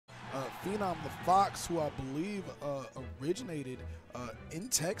Phenom, the Fox, who I believe originated in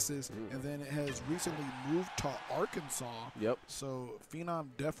Texas, and then it has recently moved to Arkansas. Yep. So Phenom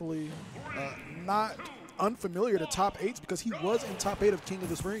definitely not unfamiliar to top 8s because he was in top 8 of King of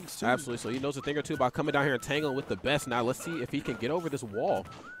the Springs too. Absolutely. So he knows a thing or two about coming down here and tangling with the best. Now let's see if he can get over this wall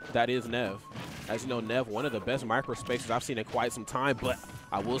that is Nev. As you know, Nev, one of the best micro spaces I've seen in quite some time. But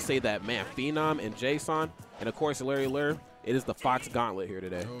I will say that, man, Phenom and Jason, and of course Larry Lair, it is the Fox Gauntlet here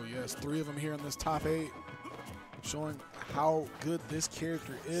today. Oh yes, 3 of them here in this top 8, showing how good this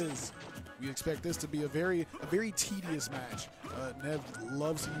character is. We expect this to be a very tedious match. Nev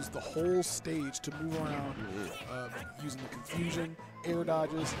loves to use the whole stage to move around, using the confusion, air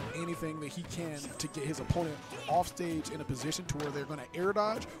dodges, anything that he can to get his opponent off stage in a position to where they're going to air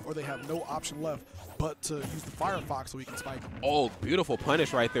dodge or they have no option left but to use the Firefox so he can spike him. Oh, beautiful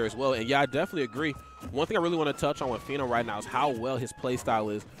punish right there as well. And yeah, I definitely agree. One thing I really want to touch on with Phenom right now is how well his play style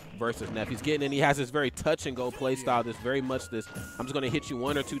is versus Nev. He's getting in. He has this very touch and go play style. This very much this, I'm just going to hit you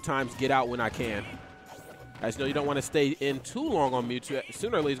 1 or 2 times, get out when I can. As you know, you don't want to stay in too long on Mewtwo.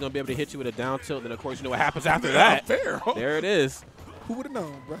 Sooner or later, he's going to be able to hit you with a down tilt. Then, of course, you know what happens after that. Fair. There it is. Who would have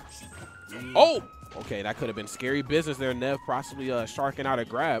known, bro? Oh! Okay, that could have been scary business there. Nev possibly sharking out a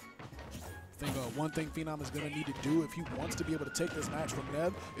grab. I think one thing Phenom is going to need to do if he wants to be able to take this match from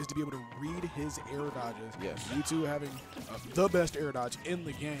Nev is to be able to read his air dodges. Yes. Mewtwo having the best air dodge in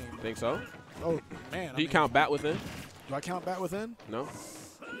the game. Think so? Oh, man. Do you count bat within? Do I count bat within? No.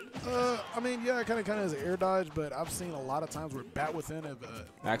 I mean, yeah, kind of as an air dodge, but I've seen a lot of times where bat within have,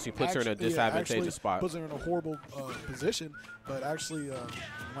 actually puts her in a disadvantageous spot. Puts her in a horrible position. But actually,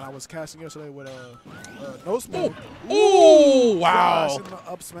 when I was casting yesterday with no smoke, ooh, wow! And the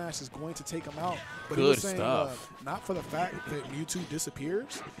up smash is going to take him out. But good he was saying, stuff. Not for the fact that Mewtwo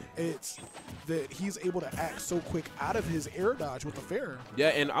disappears, it's that he's able to act so quick out of his air dodge with the fair. Yeah,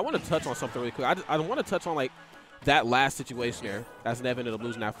 and I want to touch on something really quick. I want to touch on like that last situation there. That's Nev ended up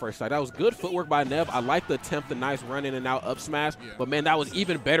losing that first side. That was good footwork by Nev. I like the attempt, the nice run in and out up smash. Yeah. But, man, that was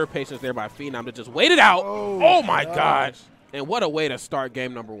even better patience there by Phenom to just wait it out. Oh my gosh. And what a way to start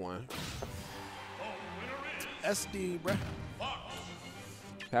game number 1. SD, bruh.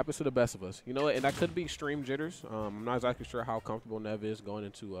 Happens to the best of us. You know, and that could be extreme jitters. I'm not exactly sure how comfortable Nev is going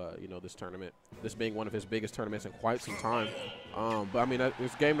into, you know, this tournament. This being one of his biggest tournaments in quite some time. But, I mean,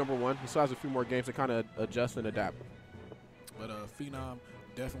 it's game number 1. He still has a few more games to kind of adjust and adapt. But Phenom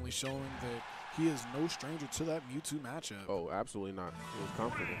definitely showing that he is no stranger to that Mewtwo matchup. Oh, absolutely not. He was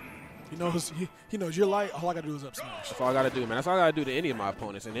comfortable. He knows you're light. All I got to do is up smash. That's all I got to do, man. That's all I got to do to any of my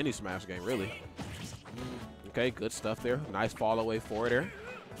opponents in any Smash game, really. Okay, good stuff there. Nice fall away forward there.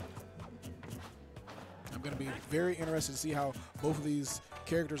 I'm going to be very interested to see how both of these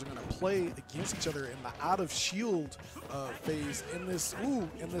characters are going to play against each other in the out of shield phase in this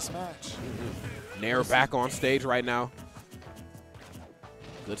match. Nair back on stage right now.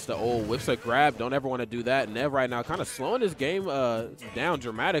 Good stuff. Oh, whips a grab. Don't ever want to do that. Nev right now kind of slowing his game down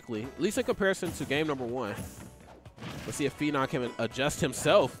dramatically, at least in comparison to game number 1. Let's see if Phenom can adjust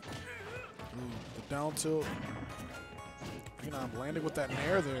himself. The down tilt. Phenom landing with that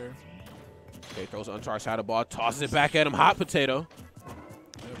Nair there. Okay, throws an uncharged shadow ball, tosses it back at him. Hot potato.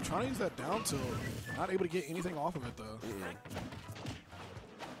 Yeah, I'm trying to use that down tilt. Not able to get anything off of it, though.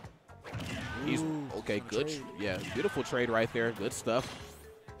 He's okay, good. Yeah, beautiful trade right there. Good stuff.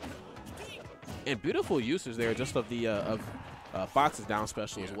 And beautiful usage there just of the Fox's down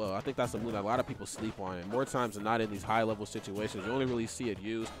special as well. I think that's a move that a lot of people sleep on. And more times than not in these high-level situations, you only really see it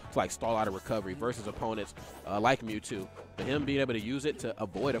used to like stall out a recovery versus opponents like Mewtwo. But him being able to use it to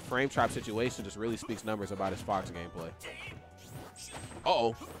avoid a frame trap situation just really speaks numbers about his Fox gameplay.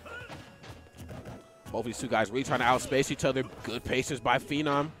 Uh-oh. Both of these two guys really trying to outspace each other. Good patience by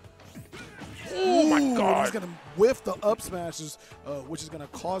Phenom. Oh, my God. He's going to whiff the up smashes, which is going to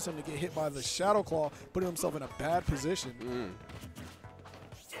cause him to get hit by the Shadow Claw, putting himself in a bad position.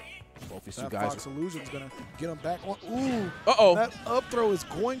 Both these two guys. Fox Illusion is going to get him back on. Ooh. Uh-oh. That up throw is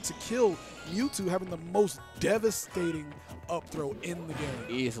going to kill Mewtwo, having the most devastating up throw in the game.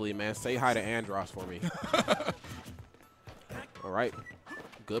 Easily, man. Say hi to Andros for me. All right.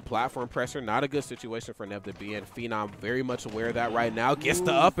 Good platform pressure. Not a good situation for Nev to be in. Phenom very much aware of that right now. Gets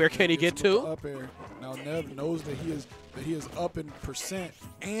the up air. Can he get to? Up air. Now Nev knows that he is up in percent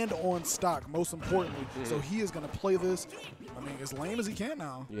and on stock, most importantly. So he is going to play this, I mean, as lame as he can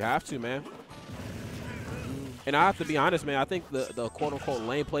now. You have to, man. And I have to be honest, man, I think the quote-unquote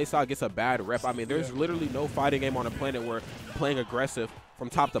lane play style gets a bad rep. I mean, there's literally no fighting game on the planet where playing aggressive from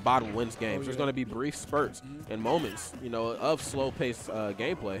top to bottom wins games. There's going to be brief spurts and moments, you know, of slow-paced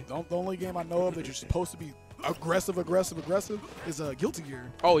gameplay. The only game I know of that you're supposed to be aggressive is Guilty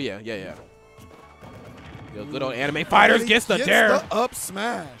Gear. Oh, yeah. Yo, good old anime fighters gets the dare. The up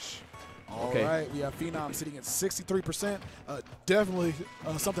smash. All Okay. right, we have Phenom sitting at 63%. Definitely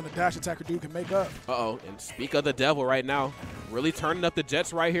something a dash attacker dude can make up. Uh-oh, and speak of the devil right now. Really turning up the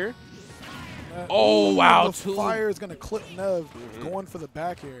jets right here. Oh, wow. The fire is going to clip Nev going for the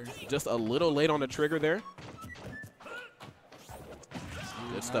back air. Just a little late on the trigger there.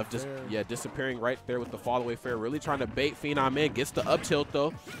 Good stuff. Just, yeah, disappearing right there with the fall away fair. Really trying to bait Phenom in. Gets the up tilt,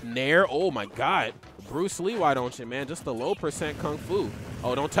 though. Nair. Oh, my God. Bruce Lee, why don't you, man? Just a low percent kung fu.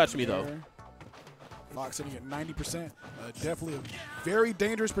 Oh, don't touch me, though. Fox sitting at 90%. Definitely a very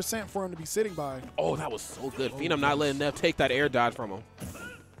dangerous percent for him to be sitting by. Oh, that was so good. Phenom not letting Nev take that air dodge from him.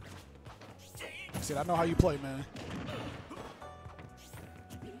 I said, I know how you play, man.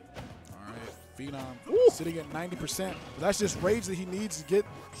 All right, Phenom sitting at 90%. But that's just rage that he needs to get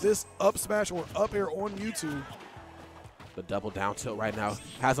this up smash or up air on Mewtwo. The double down tilt right now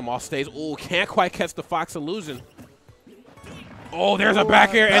has him off stage. Oh, can't quite catch the Fox illusion. Oh, there's a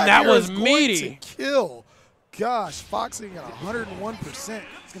back air, and that was meaty. Kill. Gosh, Foxing at 101%.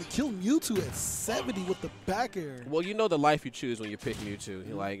 It's going to kill Mewtwo at 70 with the back air. Well, you know the life you choose when you pick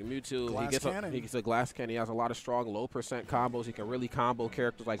Mewtwo. Like Mewtwo, he gets a glass cannon. He has a lot of strong low percent combos. He can really combo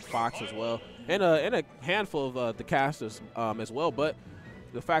characters like Fox as well, and a handful of the casters as well. But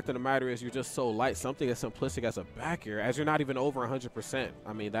the fact of the matter is you're just so light. Something as simplistic as a back air, as you're not even over 100%.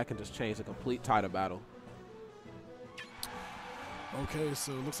 I mean, that can just change the complete tide of battle. Okay,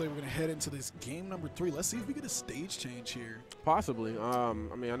 so it looks like we're going to head into this game number 3. Let's see if we get a stage change here. Possibly. I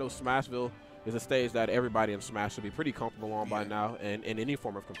mean, I know Smashville is a stage that everybody in Smash should be pretty comfortable on by now, and in any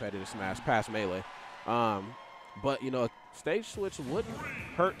form of competitive Smash, past Melee. But, you know, a stage switch wouldn't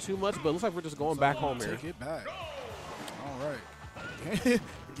hurt too much, but it looks like we're just going back home here. Take it back. All right.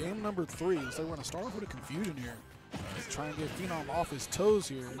 Game number 3. Looks like we're going to start off with a confusion here. Try and get Phenom off his toes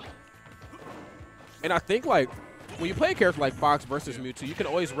here. And I think, like, when you play a character like Fox versus Mewtwo, you can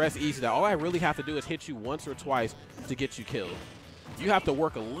always rest easy that all I really have to do is hit you once or twice to get you killed. You have to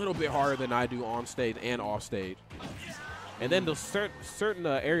work a little bit harder than I do on stage and off stage. And then those certain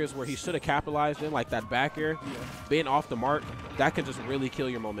areas where he should have capitalized in, like that back air, being off the mark, that can just really kill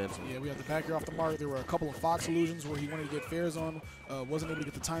your momentum. Yeah, we had the back air off the mark. There were a couple of Fox illusions where he wanted to get fairs on, wasn't able to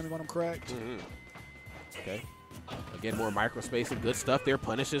get the timing on him correct. Okay. Again, more micro spacing. Good stuff there.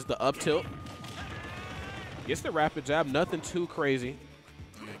 Punishes the up tilt. Gets the rapid jab, nothing too crazy.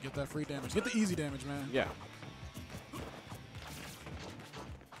 Yeah, get that free damage. Get the easy damage, man. Yeah.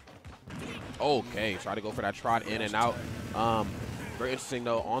 Okay, try to go for that trot in and out. Very interesting,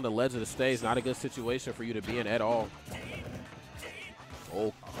 though, on the ledge of the stage. Not a good situation for you to be in at all. Oh.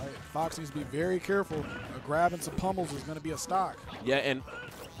 All right, Fox needs to be very careful. Grabbing some pummels is going to be a stock. Yeah, and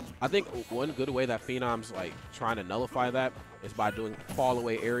I think one good way that Phenom's like trying to nullify that is by doing fall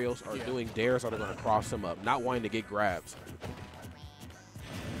away aerials or doing dares that are going to cross him up, not wanting to get grabs.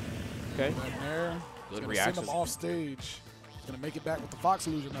 Okay. Good reaction. Send him off stage. He's going to make it back with the Fox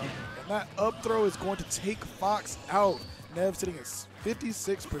illusion though. And that up throw is going to take Fox out. Nev sitting at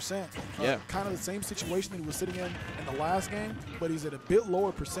 56%. Yeah. Kind of the same situation that he was sitting in the last game, but he's at a bit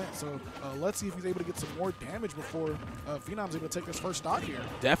lower percent. So let's see if he's able to get some more damage before Phenom's able to take this first stock here.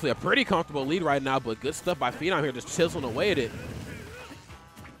 Definitely a pretty comfortable lead right now, but good stuff by Phenom here, just chiseling away at it.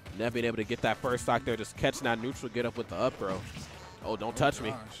 Nev being able to get that first stock there, just catching that neutral, get up with the up throw. Oh, don't touch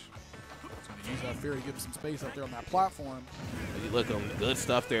me. He's going to use that fair to give him some space up there on that platform. Look at him, good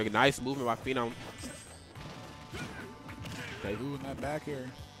stuff there. Nice movement by Phenom. Okay. Ooh, and that back air.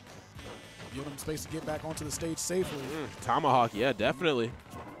 Give him space to get back onto the stage safely. Tomahawk, yeah, definitely.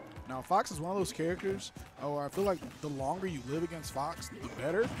 Now, Fox is one of those characters where I feel like the longer you live against Fox, the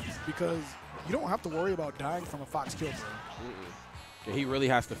better, because you don't have to worry about dying from a Fox kill throw. Yeah, he really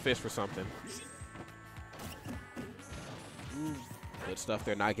has to fish for something. Ooh. Good stuff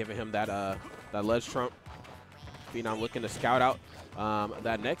there, not giving him that that ledge trump. Phenom looking to scout out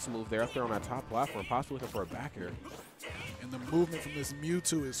that next move there up there on that top platform, possibly looking for a back air. And the movement from this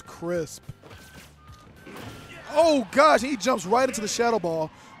Mewtwo is crisp. Oh, gosh, he jumps right into the Shadow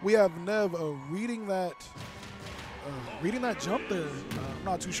Ball. We have Nev reading that jump there. I'm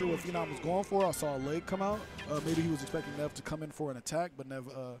not too sure what Phenom was going for. I saw a leg come out. Maybe he was expecting Nev to come in for an attack, but Nev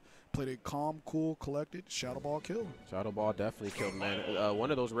played a calm, cool, collected Shadow Ball kill. Shadow Ball definitely killed, man. One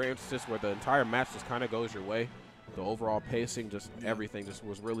of those rare instances where the entire match just kind of goes your way. The overall pacing, just everything just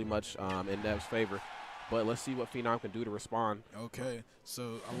was really much in Nev's favor. But let's see what Phenom can do to respond. Okay,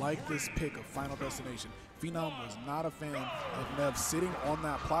 so I like this pick of Final Destination. Phenom was not a fan of Nev sitting on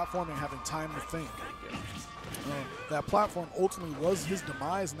that platform and having time to think. That platform ultimately was his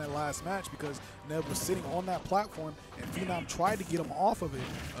demise in that last match because Nev was sitting on that platform and Phenom tried to get him off of it.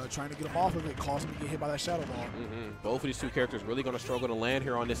 Caused him to get hit by that Shadow Ball. Both of these two characters really going to struggle to land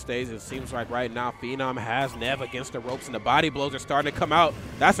here on this stage. It seems like right now Phenom has Nev against the ropes and the body blows are starting to come out.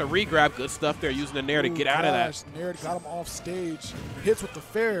 That's a regrab. Good stuff there using the Nair to get out of that. Nair got him off stage. Hits with the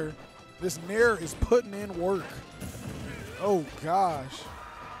fair. This Nair is putting in work. Oh, gosh.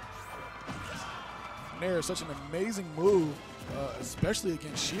 Nair is such an amazing move, especially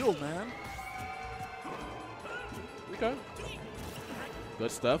against Shield, man. Okay.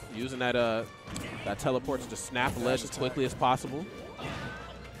 Good stuff. Using that that teleport to snap the ledge as quickly as possible.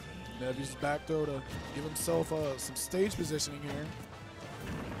 Nev uses back throw to give himself some stage positioning here.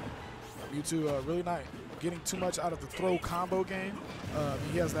 Mewtwo really not getting too much out of the throw combo game.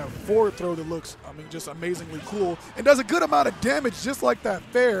 He has that forward throw that looks, just amazingly cool and does a good amount of damage just like that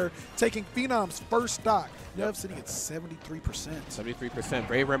fair, taking Phenom's first stock. Nev sitting at 73%. 73%.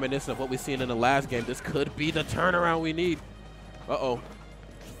 Very reminiscent of what we've seen in the last game. This could be the turnaround we need. Uh-oh.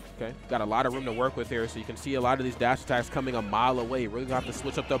 Okay, got a lot of room to work with here, so you can see a lot of these dash attacks coming a mile away. Really gonna have to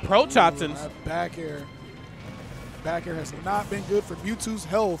switch up the approach options. Back air. Back air has not been good for Mewtwo's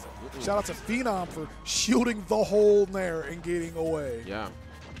health. Shout out to Phenom for shielding the hole there and getting away. Yeah.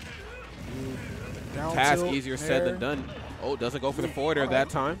 Down Task tilt, easier said than done. Oh, doesn't go for the forward air that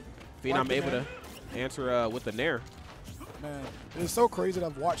time. Phenom able to answer with the Nair. Man, it's so crazy that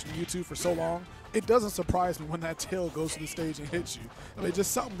I've watched Mewtwo for so long. It doesn't surprise me when that tail goes to the stage and hits you.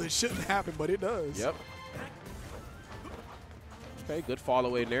 Just something that shouldn't happen, but it does. Yep. Okay, good fall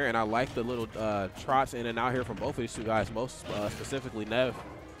away there, and I like the little trots in and out here from both of these two guys, most specifically Nev.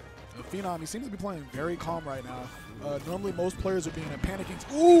 Phenom, he seems to be playing very calm right now. Normally, most players would be in a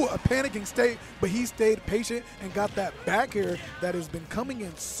panicking state, but he stayed patient and got that back air that has been coming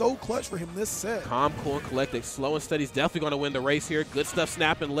in so clutch for him this set. Calm, cool, and collected. Slow and steady. He's definitely going to win the race here. Good stuff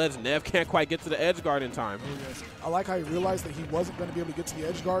snapping ledge. Nev can't quite get to the edge guard in time. Oh, yes. I like how he realized that he wasn't going to be able to get to the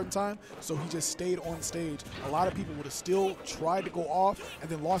edge guard in time, so he just stayed on stage. A lot of people would have still tried to go off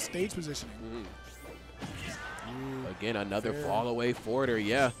and then lost stage positioning. Again, another fall away forwarder.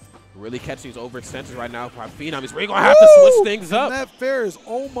 Yeah. Really catching these overextensions right now by Phenom. He's really going to have to switch things up. And that fair is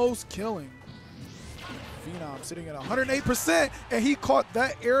almost killing. Phenom sitting at 108%, and he caught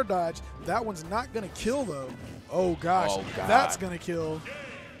that air dodge. That one's not going to kill, though. Oh, gosh. Oh, God. That's going to kill.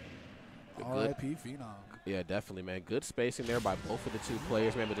 R.I.P. Phenom. Yeah, definitely, man. Good spacing there by both of the two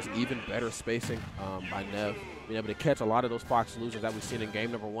players, man, but just even better spacing by Nev. Being able to catch a lot of those Fox illusions that we've seen in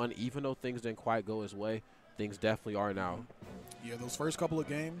game number 1, even though things didn't quite go his way, things definitely are now. Yeah, those first couple of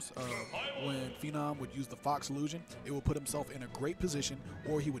games, when Phenom would use the Fox illusion, it would put himself in a great position,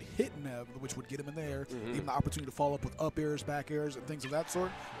 or he would hit Nev, which would get him in the air, give him the opportunity to follow up with up airs, back airs, and things of that sort.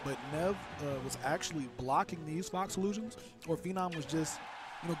 But Nev was actually blocking these Fox illusions, or Phenom was just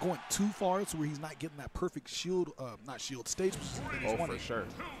going too far to where he's not getting that perfect shield, stage position that he's wanting. For sure.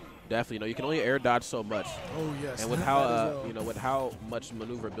 Definitely, you can only air dodge so much. Oh yes. And with how with how much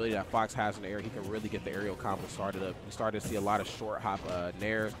maneuverability that Fox has in the air, he can really get the aerial combo started up. We started to see a lot of short hop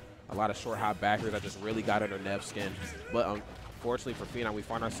nairs, a lot of short hop backers that just really got under Nev's skin. But unfortunately for Phenom, we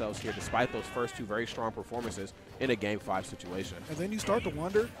find ourselves here, despite those first two very strong performances, in a Game 5 situation. And then you start to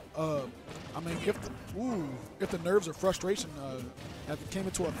wonder, if the nerves or frustration came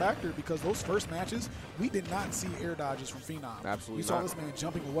into a factor, because those first matches, we did not see air dodges from Phenom. Absolutely We saw this man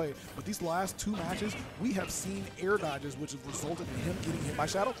jumping away. But these last two matches, we have seen air dodges, which have resulted in him getting hit by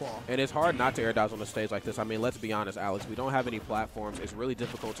Shadow Claw. And it's hard not to air dodge on a stage like this. I mean, let's be honest, Alex. We don't have any platforms. It's really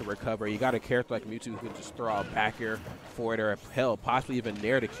difficult to recover. You got a character like Mewtwo who can just throw out back air, forward air, hell, possibly even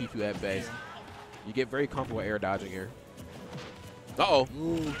Nair to keep you at bay. You get very comfortable air dodging here. Uh-oh.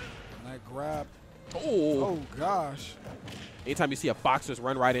 Ooh, that grab. Oh, gosh. Anytime you see a Fox just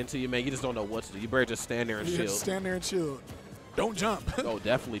run right into you, man, you just don't know what to do. You better just stand there and shield. Just stand there and shield. Don't jump. Oh,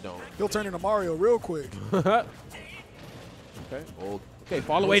 definitely don't. He'll turn into Mario real quick. Okay. Oh, okay,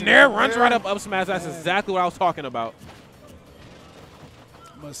 fall away Nair, runs right up smash. That's exactly what I was talking about.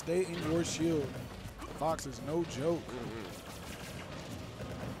 Must stay in your shield. Fox is no joke.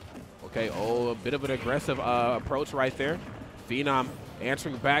 Okay, a bit of an aggressive approach right there. Phenom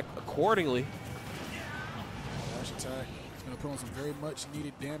answering back accordingly. Dash attack. It's going to put on some very much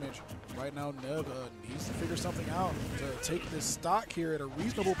needed damage. Right now, Nev needs to figure something out to take this stock here at a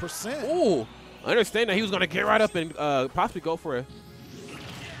reasonable percent. Ooh, I understand that he was going to get right up and possibly go for it.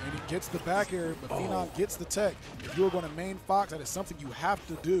 And he gets the back air, but Phenom gets the tech. If you're going to main Fox, that is something you have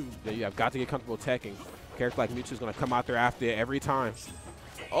to do. Yeah, you have got to get comfortable teching. A character like Mewtwo is going to come out there after it every time.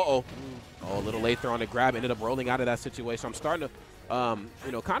 Oh, a little late there on the grab. Ended up rolling out of that situation. I'm starting to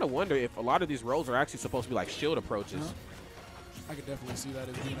you know, kind of wonder if a lot of these rolls are actually supposed to be like shield approaches. I could definitely see that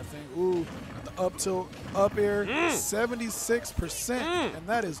as being a thing. Ooh, the up tilt, up air, 76%, and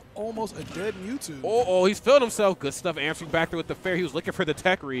that is almost a dead Mewtwo. Oh, he's filled himself. Good stuff answering back there with the fair. He was looking for the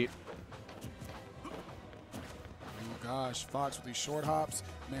tech read. Oh, gosh, Fox with these short hops.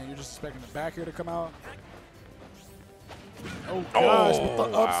 Man, you're just expecting the back air to come out. Oh, gosh, with the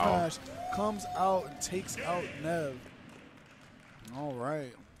up smash. Comes out and takes out Nev. All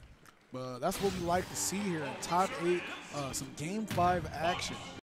right. But that's what we like to see here in top 8, some Game 5 action.